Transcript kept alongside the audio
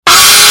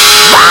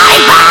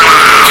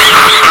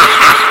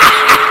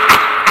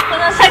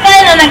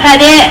中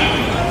で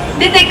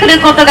出てく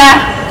ること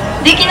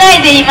ができな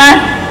いでいま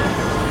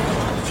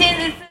す。真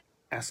実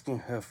Asking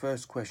her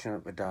first question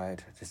at the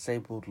Diet,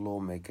 disabled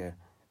lawmaker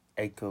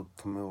Eiko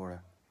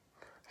Kimura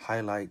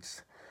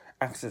highlights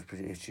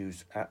accessibility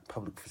issues at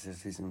public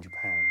facilities in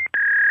Japan.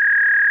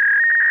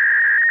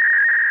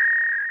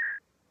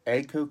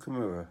 Eiko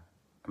Kimura,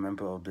 a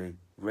member of the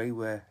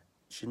Reiwa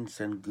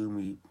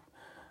Shinsengumi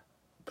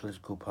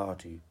political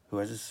party, who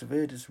has a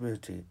severe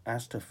disability,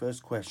 asked her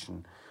first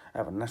question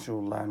at the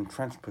National Land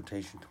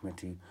Transportation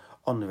Committee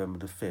on November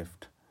the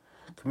 5th.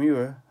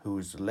 Kimura, who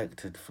was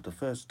elected for the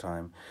first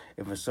time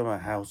in the summer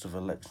House of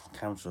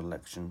Council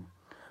election,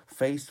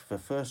 faced the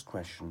first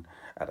question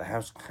at the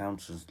House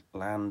Council's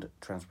Land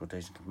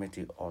Transportation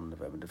Committee on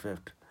November the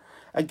 5th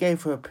and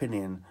gave her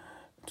opinion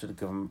to the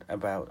government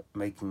about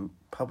making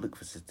public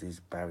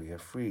facilities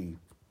barrier-free.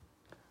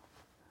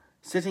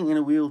 Sitting in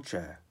a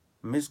wheelchair,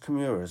 Ms.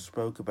 Kimura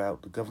spoke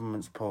about the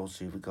government's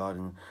policy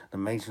regarding the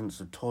maintenance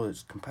of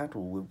toilets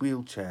compatible with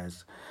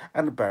wheelchairs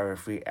and the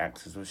barrier-free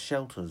access of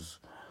shelters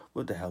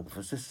with the help of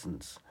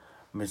assistants.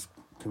 Ms.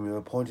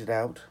 Kimura pointed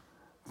out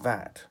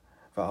that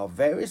there are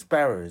various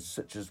barriers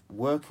such as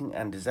working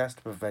and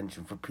disaster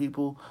prevention for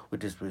people with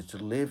disabilities to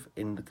live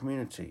in the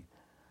community.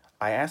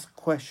 I ask a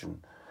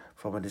question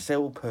from a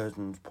disabled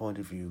person's point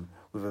of view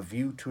with a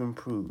view to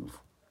improve.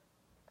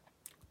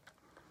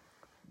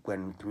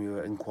 When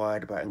Kimura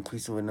inquired about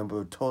increasing the number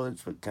of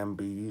toilets that can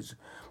be used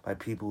by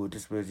people with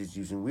disabilities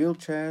using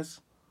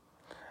wheelchairs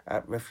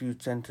at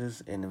refuge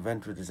centres in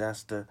event of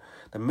disaster,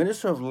 the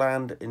Minister of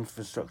Land,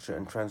 Infrastructure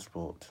and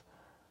Transport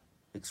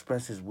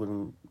expressed his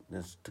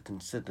willingness to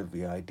consider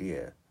the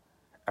idea.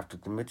 After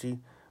the committee,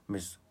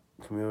 Ms.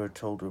 Kimura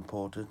told the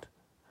reporter,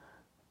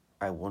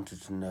 "I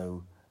wanted to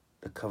know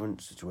the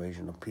current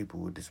situation of people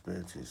with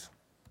disabilities."